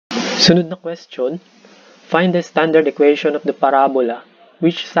Sunod na question, find the standard equation of the parabola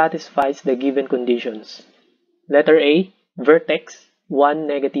which satisfies the given conditions. Letter A, vertex 1,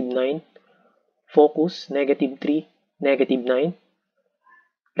 negative 9, focus negative 3, negative 9.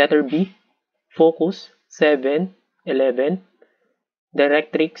 Letter B, focus 7, 11,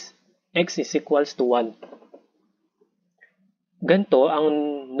 directrix x is equals to 1. Ganito, ang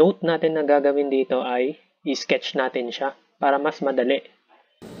note natin na gagawin dito ay i-sketch natin siya para mas madali.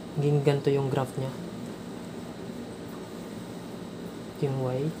 Maging ganito yung graph niya. Yung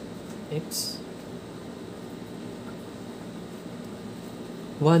y, x.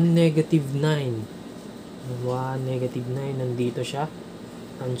 1, negative 9. 1, negative 9. Nandito siya.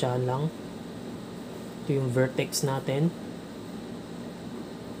 Tansyahan lang. Ito yung vertex natin.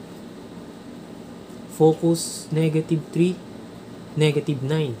 Focus, negative 3, negative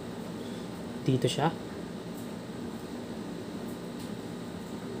 9. Dito siya.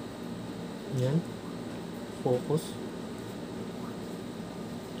 Yan. Focus.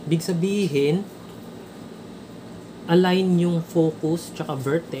 Ibig sabihin, align yung focus tsaka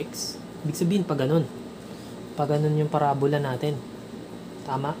vertex. Ibig sabihin, pag ganun. Pag ganun yung parabola natin.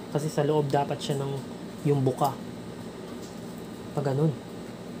 Tama? Kasi sa loob dapat siya ng yung buka. Pag ganun.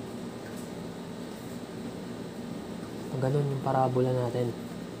 Pag ganun yung parabola natin.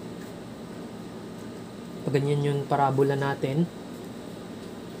 Pag ganyan yung parabola natin,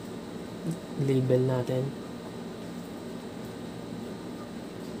 label natin.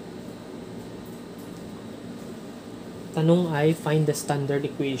 Tanong ay find the standard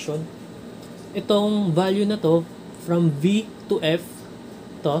equation. Itong value na to from V to F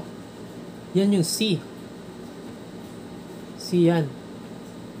to, yan yung C. C yan.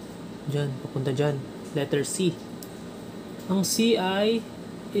 Diyan, papunta dyan. Letter C. Ang C ay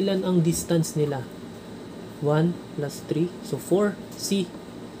ilan ang distance nila? 1 plus 3. So 4. C.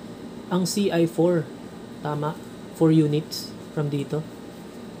 Ang C ay 4. Tama. 4 units from dito.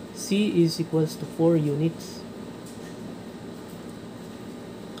 C is equals to 4 units.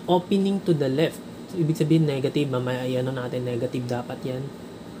 Opening to the left. So, ibig sabihin negative. Mamaya ay ano natin, negative dapat yan.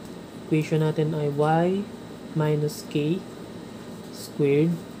 Equation natin ay y minus k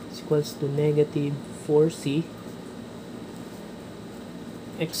squared is equals to negative 4c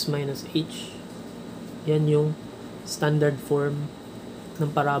x minus h. Yan yung standard form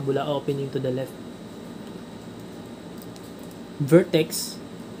ng parabola opening to the left. Vertex,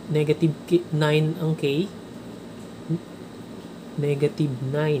 negative 9 ang k. Negative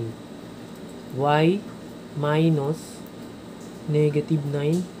 9. Y minus negative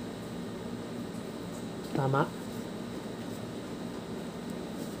 9. Tama.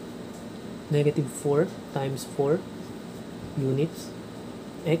 Negative 4 times 4 units.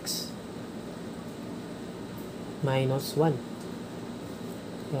 X minus 1.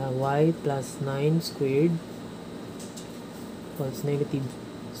 Kaya y plus 9 squared equals negative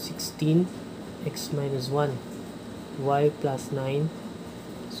 16 x minus 1. Y plus 9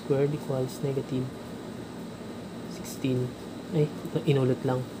 squared equals negative 16. Ay, inulit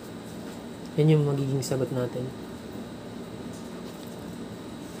lang. Yan yung magiging sagot natin.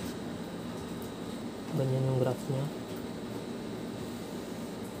 Ganyan yung graph niya.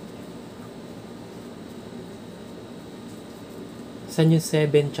 Saan yung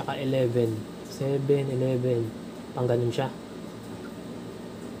 7 tsaka 11? 7, 11. Pang ganun siya.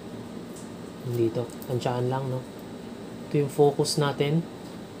 Dito. Tansyahan lang, no? Ito yung focus natin.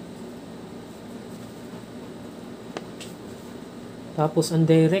 Tapos, ang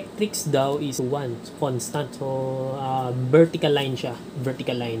directrix daw is 1. Constant. So, vertical line siya.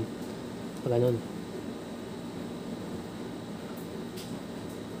 Vertical line. Pag ganun.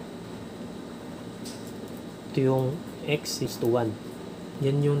 Ito yung x is to 1.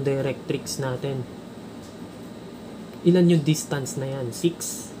 Yan yung directrix natin. Ilan yung distance na yan?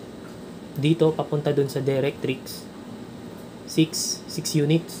 6. Dito, papunta dun sa directrix. 6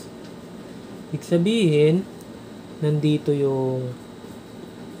 units. Ibig sabihin, nandito yung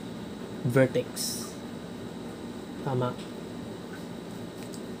vertex. Tama.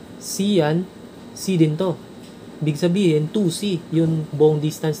 C yan. C din to. Ibig sabihin, 2C. Yung buong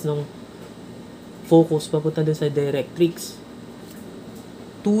distance ng focus papunta dun sa directrix.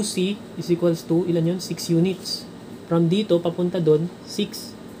 2C is equals to, ilan yun? 6 units. From dito, papunta dun,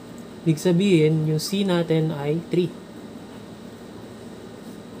 6. Ibig sabihin, yung C natin ay 3.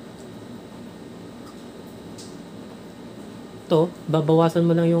 Ito, babawasan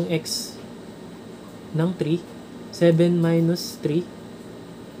mo lang yung x ng 3. 7 minus 3.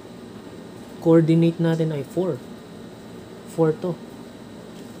 Coordinate natin ay 4. 4 to.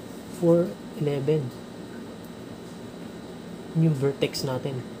 4, 11. Yung vertex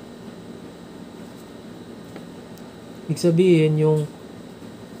natin. Ibig sabihin, yung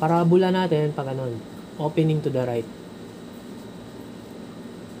parabola natin, pag ganun, opening to the right.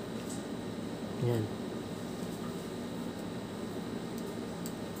 Yan.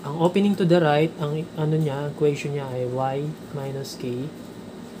 Ang opening to the right, ang ano niya, equation niya ay y minus k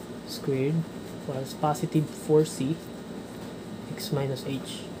squared equals positive 4c x minus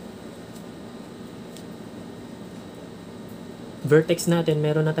h. Vertex natin,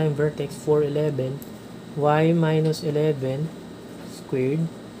 meron na tayong vertex 4, 11. Y minus 11 squared.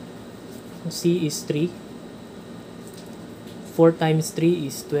 C is 3. 4 times 3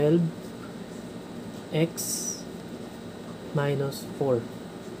 is 12. X minus 4.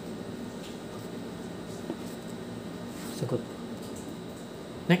 Sagot.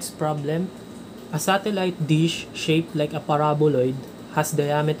 Next problem. A satellite dish shaped like a paraboloid has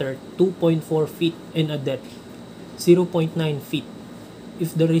diameter 2.4 feet and a depth 0.9 feet.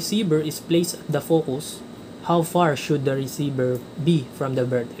 If the receiver is placed at the focus, how far should the receiver be from the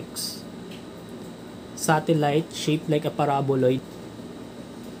vertex? Satellite shaped like a paraboloid.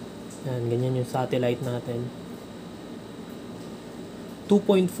 Yan, ganyan yung satellite natin.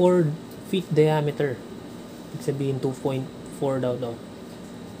 2.4 feet diameter. Ibig sabihin 2.4 daw daw.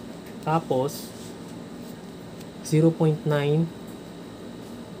 Tapos 0.9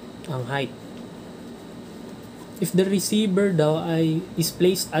 ang height. If the receiver daw ay is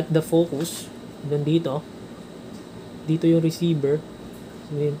placed at the focus, doon dito yung receiver,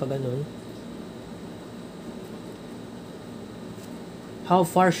 sabihin pa ganun, how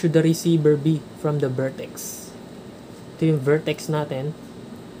far should the receiver be from the vertex? Ito yung vertex natin.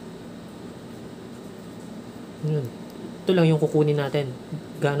 Yun. Ito lang yung kukunin natin.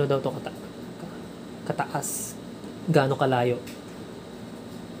 Gaano daw to kataas? Gaano kalayo?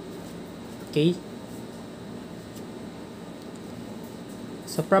 Okay?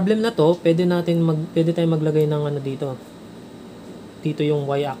 Sa problem na to, pwede tayong maglagay ng ano dito. Dito yung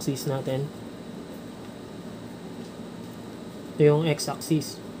y-axis natin. Ito yung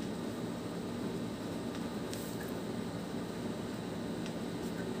x-axis.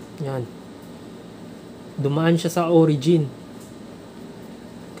 Yan. Dumaan siya sa origin.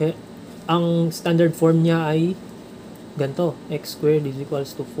 Okay. Ang standard form niya ay ganito. X squared is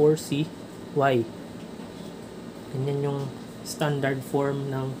equals to 4c y. Ganyan yung standard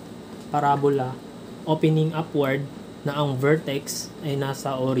form ng parabola opening upward na ang vertex ay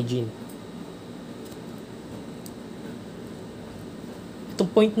nasa origin. Itong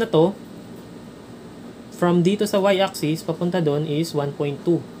point na to, from dito sa y-axis papunta doon is 1.2.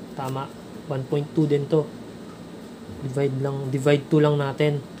 Tama, 1.2 din to. Divide 2 lang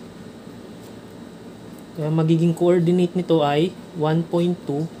natin. Kaya magiging coordinate nito ay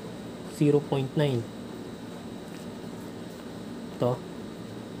 1.2, 0.9. Ito,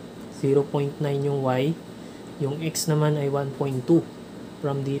 0.9 yung y. Yung x naman ay 1.2.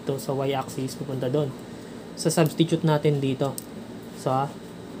 From dito sa y-axis pupunta doon. Sa substitute natin dito sa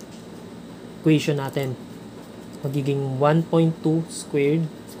equation natin, magiging 1.2 squared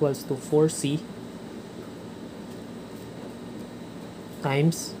equals to 4c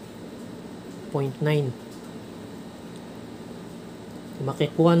times 0.9.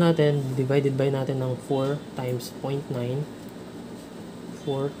 Makikuha natin, divided by natin ng 4 times 0.9.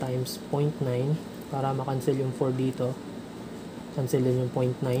 4 times 0.9 para makancel yung 4 dito. Cancel din yung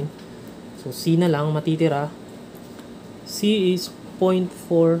 0.9. So, C na lang matitira. C is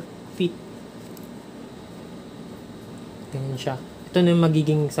 0.4 feet. Ganyan siya. Ito na yung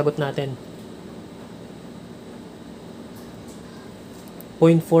magiging sagot natin.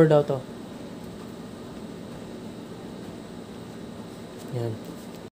 0.4 daw to. Yan.